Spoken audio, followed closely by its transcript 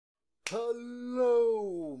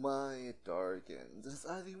Hello, my Dargon't. This is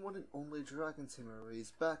the one and only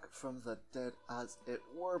DragonTamerRuiz back from the dead, as it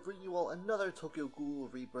were, bringing you all another Tokyo Ghoul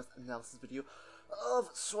Rebirth analysis video of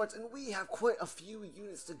sorts, and we have quite a few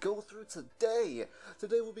units to go through today.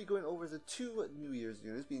 Today we'll be going over the two New Year's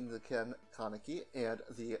units, being the Kaneki and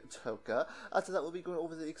the Toka. After that we'll be going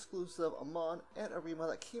over the exclusive Amon and Arima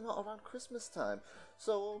that came out around Christmas time.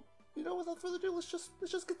 So, you know, without further ado, let's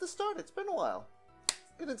just get this started. It's been a while.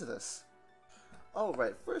 Get into this.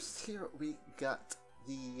 Alright, first here we got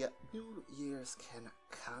the New Year's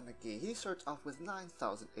Kaneki. He starts off with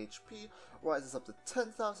 9,000 HP, rises up to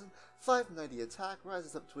 10,000, 590 attack,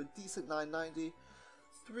 rises up to a decent 990,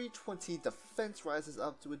 320 defense, rises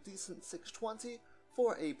up to a decent 620,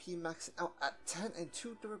 4 AP maxing out at 10, and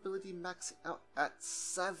 2 durability maxing out at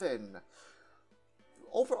 7.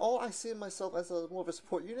 Overall, I see myself as more of a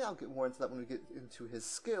support unit. I'll get more into that when we get into his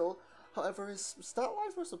skill. However, his stat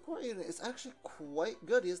line for a support unit is actually quite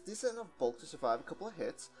good. He has decent enough bulk to survive a couple of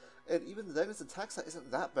hits, and even then his attack stat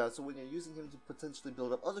isn't that bad, so when you're using him to potentially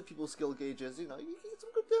build up other people's skill gauges, you know, you can get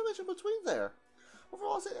some good damage in between there.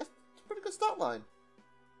 Overall, it's a pretty good stat line.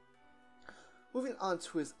 Moving on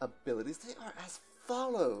to his abilities, they are as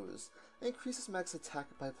follows. Increases max attack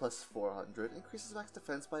by plus 400, increases max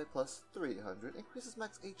defense by plus 300, increases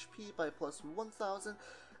max HP by plus 1000,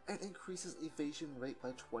 and increases evasion rate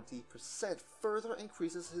by 20%, further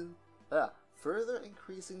increasing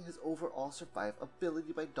his overall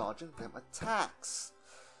survivability by dodging them attacks.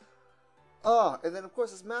 And then of course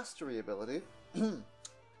his mastery ability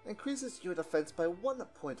increases your defense by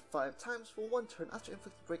 1.5 times for 1 turn after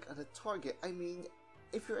inflicting break on a target. I mean,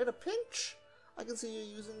 if you're in a pinch, I can see you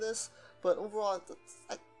using this, but overall,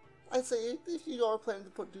 I'd say if you are planning to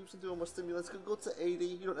put dupes into him or stimulants, go to 80.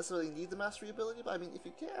 You don't necessarily need the mastery ability, but I mean, if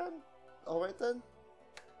you can, alright then.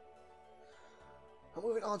 I'm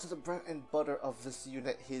moving on to the bread and butter of this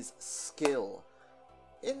unit, his skill.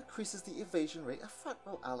 Increases the evasion rate of front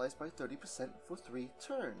row allies by 30% for 3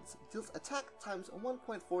 turns. Deals attack times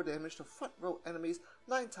 1.4 damage to front row enemies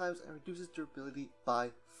 9 times and reduces durability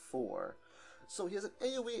by 4. So he has an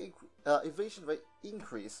AoE evasion rate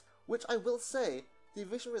increase, which I will say, the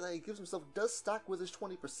evasion rate that he gives himself does stack with his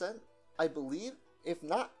 20%, I believe. If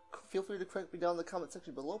not, feel free to correct me down in the comment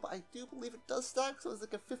section below, but I do believe it does stack, so it's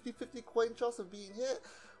like a 50-50 coin toss of being hit,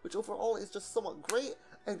 which overall is just somewhat great.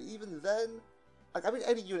 And even then, like, I mean,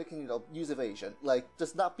 any unit can, you know, use evasion. Like,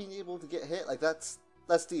 just not being able to get hit, like, that's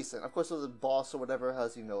decent. Of course, so the boss or whatever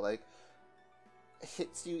has, you know, like,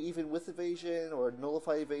 hits you even with evasion, or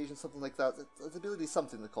nullify evasion, something like that. Its ability is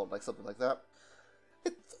something called, like, something like that.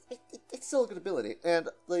 It's still a good ability, and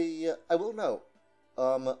I will note,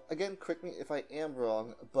 again, correct me if I am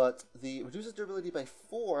wrong, but the reduces durability by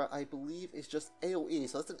 4, I believe, is just AoE,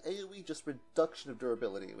 so that's an AoE just reduction of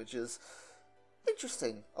durability, which is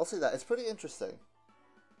interesting. I'll say that, it's pretty interesting.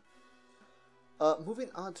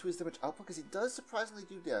 Moving on to his damage output, because he does surprisingly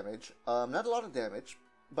do damage, not a lot of damage,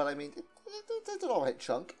 but I mean, it's an alright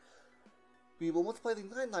chunk. We will multiply the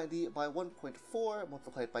 990 by 1.4,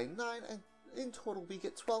 multiplied by 9, and in total we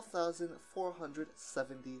get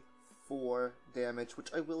 12,474 damage,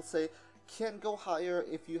 which I will say can go higher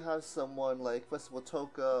if you have someone like Festival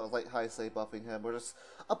Toka or Light High say buffing him, or just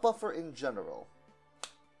a buffer in general.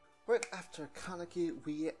 Right after Kaneki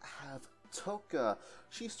we have Toka.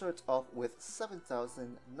 She starts off with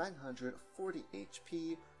 7,940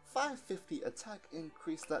 HP, 550 attack,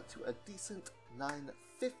 increase that to a decent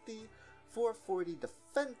 950, 440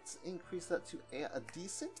 defense, increase that to a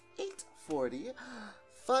decent 840,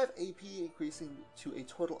 5 AP increasing to a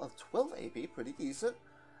total of 12 AP, pretty decent,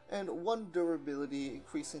 and 1 durability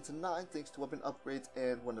increasing to 9 thanks to weapon upgrades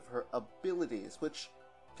and one of her abilities, which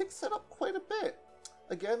picks it up quite a bit.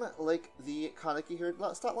 Again, like the Kaneki here,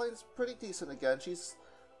 stat line is pretty decent again. She's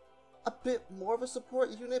a bit more of a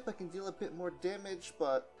support unit, but can deal a bit more damage,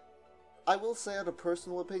 but I will say, out of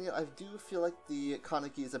personal opinion, I do feel like the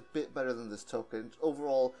Kaneki is a bit better than this Toka.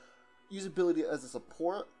 Overall, usability as a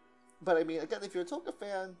support. But I mean, again, if you're a Toka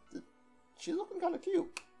fan, she's looking kind of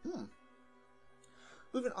cute.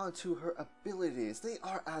 Moving on to her abilities, they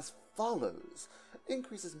are as follows.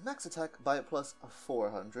 Increases max attack by plus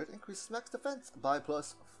 400, increases max defense by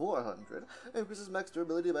plus 400, increases max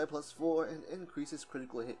durability by plus 4, and increases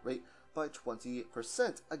critical hit rate by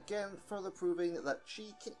 20%, again further proving that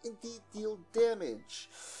she can indeed deal damage.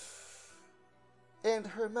 And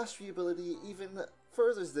her mastery ability even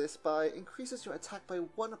furthers this by increases your attack by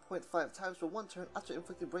 1.5 times for 1 turn after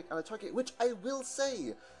inflicting break on a target, which I will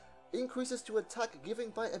say, increases to attack given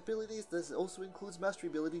by abilities, this also includes mastery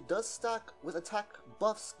ability, does stack with attack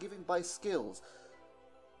buffs given by skills.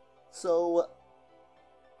 So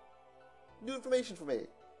new information for me.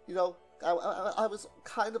 You know, I was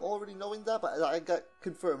kind of already knowing that, but I got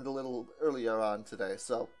confirmed a little earlier on today,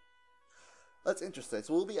 so that's interesting.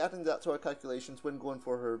 So we'll be adding that to our calculations when going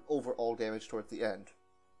for her overall damage towards the end.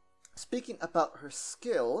 Speaking about her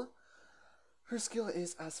skill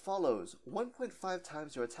is as follows. 1.5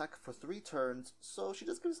 times your attack for 3 turns, so she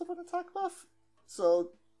just gives herself an attack buff.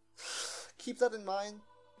 So keep that in mind.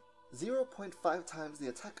 0.5 times the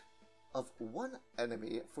attack of one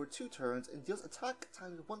enemy for 2 turns and deals attack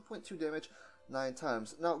times 1.2 damage 9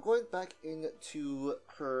 times. Now, going back into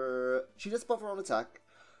her, she does buff her own attack,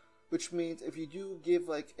 which means if you do give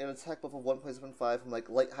like an attack buff of 1.75 from like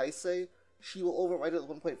Light Heisei, she will override it at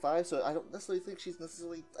 1.5, so I don't necessarily think she's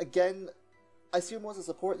necessarily, again, I see her more as a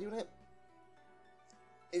support unit.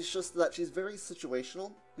 It's just that she's very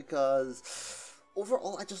situational, because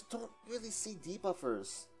overall I just don't really see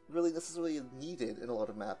debuffers really necessarily needed in a lot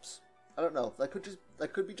of maps. I don't know. That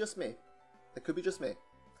could be just me. That could be just me.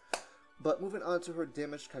 But moving on to her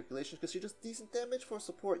damage calculations, because she does decent damage for a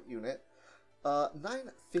support unit.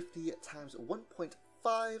 950 times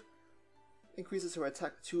 1.5 increases her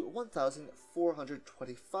attack to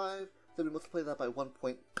 1,425. Then we multiply that by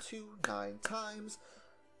 1.29 times,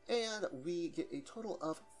 and we get a total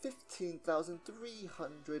of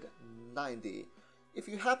 15,390. If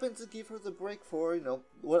you happen to give her the break for, you know,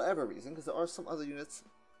 whatever reason, because there are some other units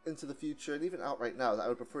into the future, and even out right now, that I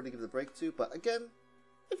would prefer to give the break to, but again,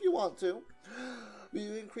 if you want to,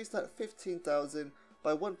 we increase that 15,000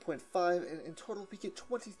 by 1.5, and in total we get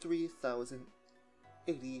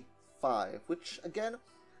 23,085, which, again,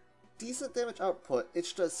 decent damage output.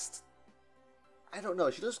 It's just, I don't know,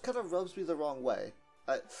 she just kind of rubs me the wrong way.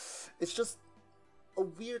 It's just a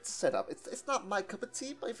weird setup. It's not my cup of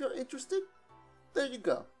tea, but if you're interested, there you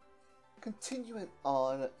go. Continuing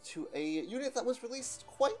on to a unit that was released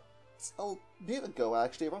quite a bit ago,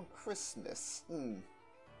 actually, around Christmas. I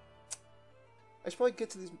should probably get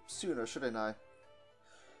to these sooner, shouldn't I?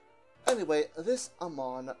 Anyway, this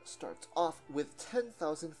Amon starts off with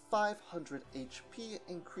 10,500 HP,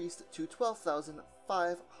 increased to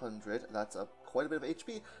 12,500. That's quite a bit of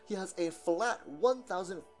HP. He has a flat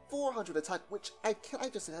 1,400 attack, which I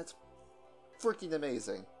just say that's freaking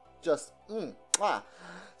amazing. Just,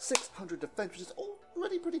 600 defense, which is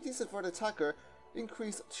already pretty decent for an attacker,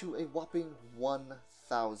 increased to a whopping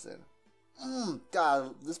 1,000.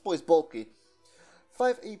 God, this boy's bulky.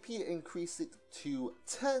 5 AP increased it to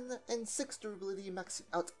 10, and 6 durability maxing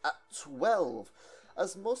out at 12.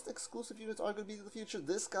 As most exclusive units are going to be in the future,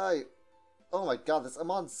 this guy, oh my god, this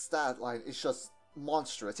Amon's stat line is just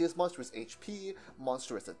monstrous. He has monstrous HP,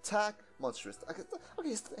 monstrous attack, monstrous... Okay,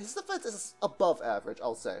 his defense is above average,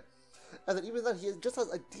 I'll say. And then even then, he just has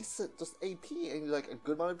a decent just AP and like a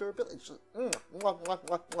good amount of durability. It's just,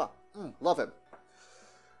 love him.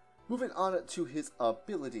 Moving on to his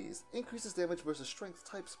abilities. Increases damage versus strength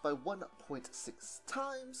types by 1.6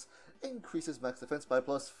 times. Increases max defense by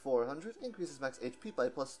plus 400. Increases max HP by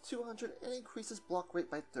plus 200. And increases block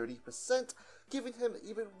rate by 30%. Giving him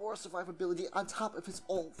even more survivability on top of his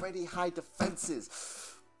already high defenses.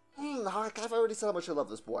 I've already said how much I love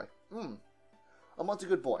this boy. Amon's a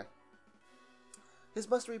good boy. His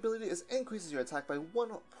mastery ability is increases your attack by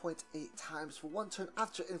 1.8 times for 1 turn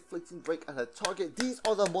after inflicting break on a target. These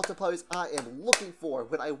are the multipliers I am looking for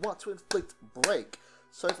when I want to inflict break.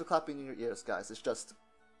 Sorry for clapping in your ears, guys. It's just,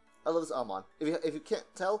 I love this Amon. If you can't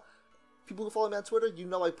tell, people who follow me on Twitter, you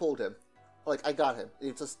know I pulled him. Like, I got him.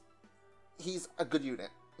 It's just, he's a good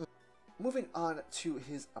unit. Moving on to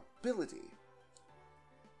his ability.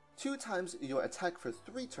 2 times your attack for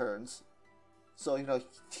 3 turns, so, you know,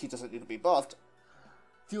 he doesn't need to be buffed.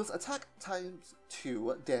 Deals attack times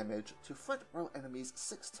 2 damage to front row enemies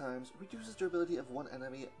 6 times, reduces durability of 1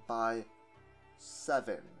 enemy by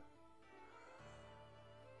 7.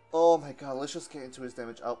 Oh my god, let's just get into his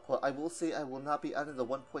damage output. I will say I will not be adding the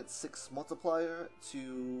 1.6 multiplier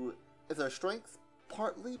to if their strength,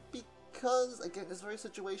 partly because, again, it's very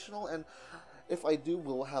situational, and if I do,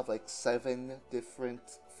 we'll have like 7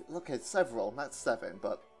 different, okay, several, not 7,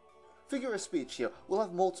 but figure of speech here. We'll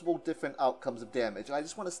have multiple different outcomes of damage, and I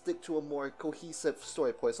just want to stick to a more cohesive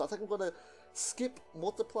story point. So I think I'm going to skip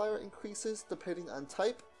multiplier increases depending on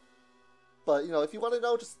type. But, you know, if you want to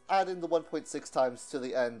know, just add in the 1.6 times to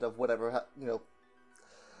the end of whatever, you know,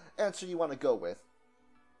 answer you want to go with.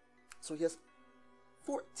 So he has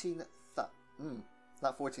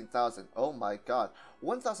 14,000, oh my god,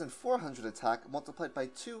 1,400 attack multiplied by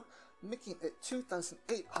 2, making it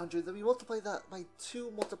 2,800, then we multiply that by 2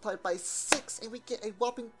 multiplied by 6, and we get a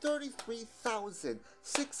whopping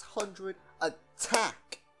 33,600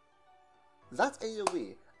 attack. That's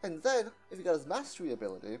AoE. And then, if you got his mastery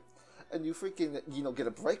ability, and you freaking, you know, get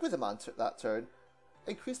a break with him on that turn,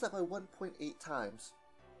 increase that by 1.8 times.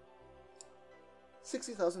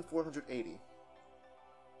 60,480.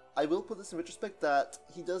 I will put this in retrospect that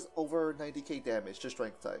he does over 90k damage to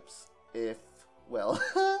strength types. If, well,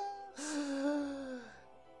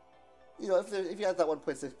 you know, if you add that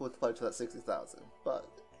 1.6 multiplied to that 60,000. But,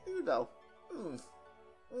 you know,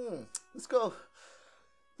 let's go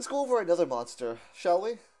over another monster, shall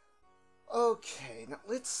we? Okay, now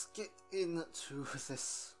let's get into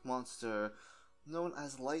this monster known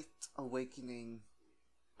as Light Awakening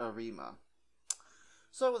Arima.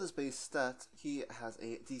 So with his base stat, he has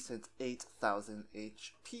a decent 8,000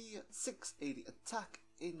 HP, 680 attack,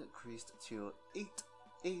 increased to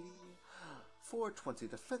 880, 420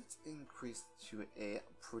 defense, increased to a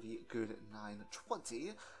pretty good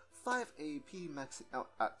 920, 5 AP maxing out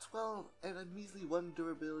at 12, and a measly 1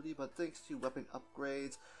 durability, but thanks to weapon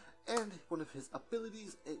upgrades and one of his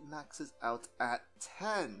abilities, it maxes out at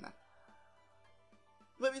 10.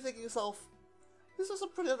 You might be thinking to yourself, this is a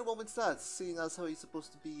pretty underwhelming stats, seeing as how he's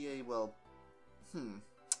supposed to be a, well,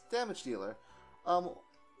 damage dealer.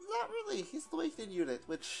 Not really, he's the Awakening unit,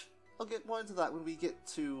 which I'll get more into that when we get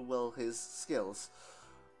to, well, his skills.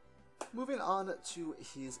 Moving on to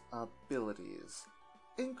his abilities.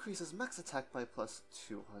 Increases max attack by plus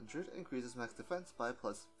 200, increases max defense by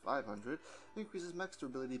plus 500, increases max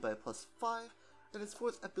durability by plus 5, and its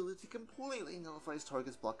fourth ability completely nullifies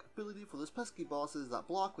target's block ability for those pesky bosses that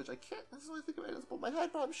block, which I can't necessarily think of it off my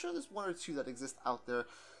head, but I'm sure there's one or two that exist out there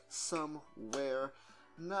somewhere.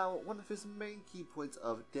 Now, one of his main key points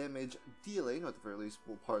of damage dealing, or at the very least,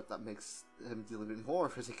 the part that makes him deal even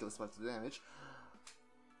more ridiculous amounts of damage,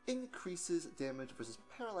 increases damage versus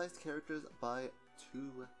paralyzed characters by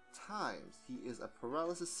 2 times. He is a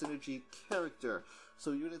paralysis synergy character,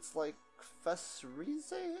 so units like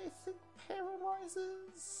Fesrize, I think,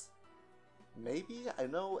 paralyzes? Maybe? I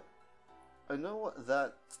know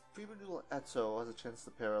that Pre-Renewal Eto has a chance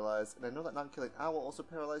to paralyze, and I know that non-killing Owl also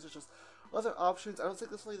paralyzes. Just other options. I don't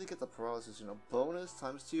think necessarily they get the paralysis, you know, bonus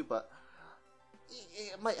times 2, but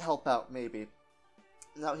it might help out, maybe.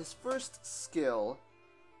 Now, his first skill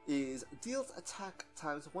is deals attack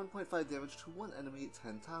times 1.5 damage to one enemy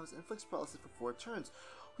 10 times, and inflicts paralysis for 4 turns.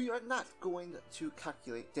 We are not going to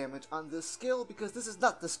calculate damage on this skill because this is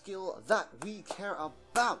not the skill that we care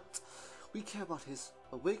about. We care about his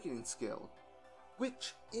Awakening skill,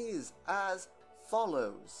 which is as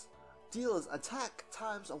follows. Deals attack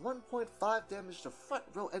times 1.5 damage to front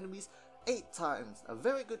row enemies 8 times. A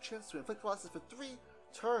very good chance to inflict paralysis for 3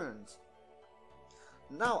 turns.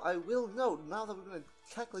 Now, I will note, now that we're going to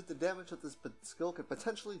calculate the damage that this skill could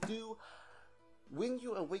potentially do, when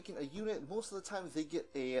you awaken a unit, most of the time they get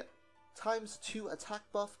a ×2 attack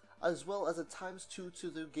buff, as well as a ×2 to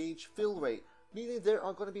their gauge fill rate, meaning there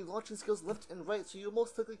are going to be launching skills left and right, so you're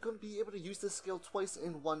most likely going to be able to use this skill twice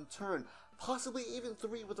in one turn, possibly even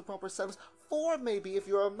 3 with the proper setups, 4 maybe if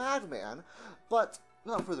you're a madman. But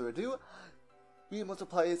without further ado, we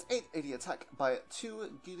multiply his 880 attack by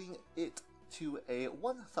 2, getting it to a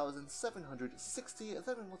 1,760,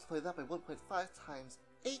 then we multiply that by 1.5 times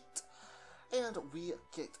 8, and we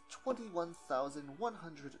get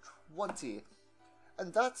 21,120.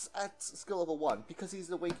 And that's at skill level 1, because he's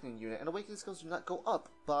an Awakening unit, and Awakening skills do not go up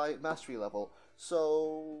by mastery level.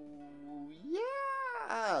 So,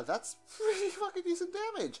 yeah, that's pretty fucking decent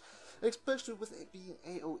damage, especially with it being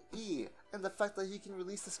AoE, and the fact that he can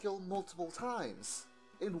release the skill multiple times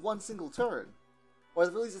in one single turn. Or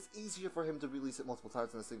at least it's easier for him to release it multiple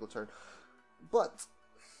times in a single turn. But,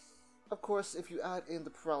 of course, if you add in the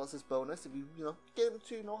paralysis bonus, if you, get him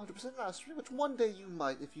to, 100% mastery, which one day you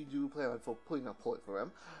might if you do plan on pulling a bullet for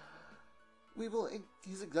him, we will,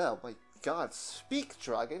 oh my god, speak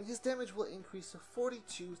dragon, his damage will increase to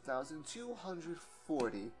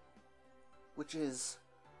 42,240, which is,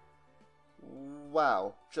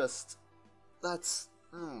 wow, just, that's,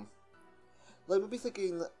 like, we'll be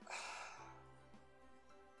thinking,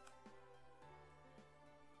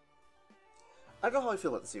 I don't know how I feel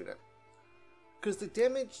about this unit, because the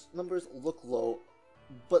damage numbers look low,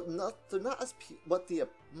 but they're not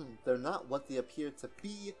what they appear to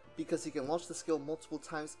be, because he can launch the skill multiple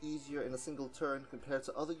times easier in a single turn compared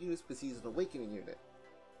to other units because he's an Awakening unit.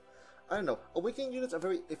 I don't know, Awakening units are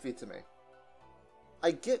very iffy to me. I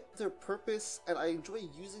get their purpose and I enjoy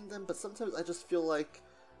using them, but sometimes I just feel like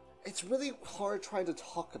it's really hard trying to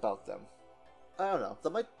talk about them. I don't know,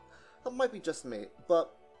 that might be just me,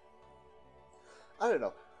 but I don't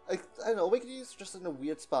know. I don't know, Awakening is just in a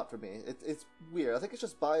weird spot for me. It's weird. I think it's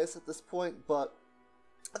just bias at this point, but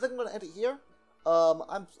I think I'm going to end it here.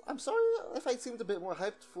 I'm sorry if I seemed a bit more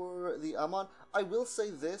hyped for the Amon. I will say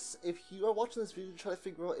this, if you are watching this video trying to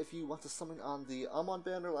figure out if you want to summon on the Amon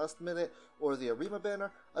banner last minute or the Arima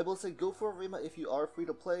banner, I will say go for Arima if you are free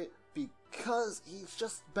to play, because he's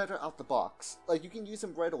just better out the box. Like, you can use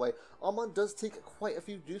him right away. Amon does take quite a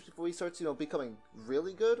few dupes before he starts, becoming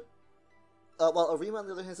really good. While Arima, on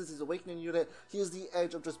the other hand, since he's Awakening unit, he has the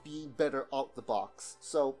edge of just being better out the box.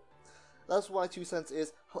 So, that's why 2 cents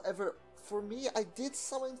is. However, for me, I did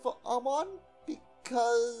summon for Amon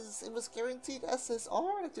because it was guaranteed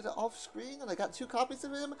SSR. I did it off screen and I got 2 copies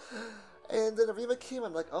of him. And then Arima came,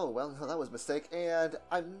 I'm like, oh, well, no, that was a mistake. And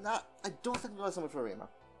I don't think I'm going to summon for Arima.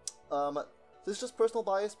 This is just personal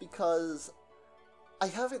bias because I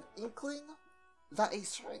have an inkling that a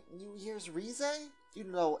certain New Year's Rize,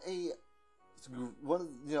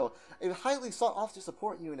 a highly sought after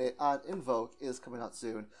support unit on Invoke is coming out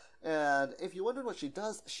soon. And if you're wondering what she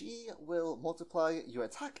does, she will multiply your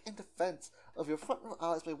attack and defense of your front row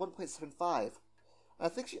allies by 1.75. And I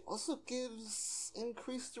think she also gives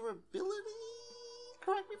increased durability?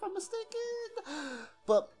 Correct me if I'm mistaken.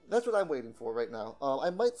 But that's what I'm waiting for right now.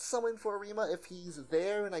 I might summon for Arima if he's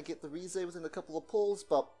there and I get the Rize within a couple of pulls,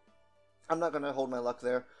 but I'm not going to hold my luck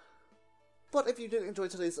there. But if you did enjoy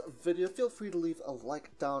today's video, feel free to leave a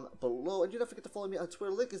like down below. And do not forget to follow me on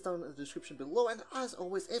Twitter. Link is down in the description below. And as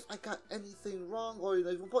always, if I got anything wrong, or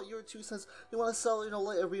you want your 2 cents, you want to sell,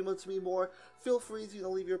 Light Arima to me more, feel free to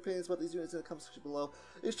leave your opinions about these units in the comment section below.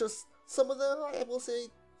 It's just some of them, I will say,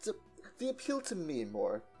 they appeal to me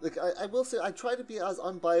more. Like, I will say, I try to be as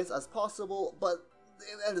unbiased as possible, but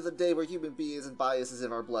at the end of the day, we're human beings and bias is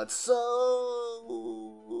in our blood.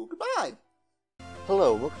 So, goodbye!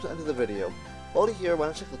 Hello, welcome to the end of the video. While you're here, why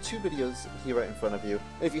don't you check the 2 videos here right in front of you,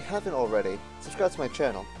 and if you haven't already, subscribe to my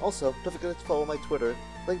channel. Also, don't forget to follow my Twitter,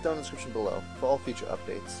 link down in the description below, for all future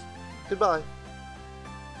updates. Goodbye!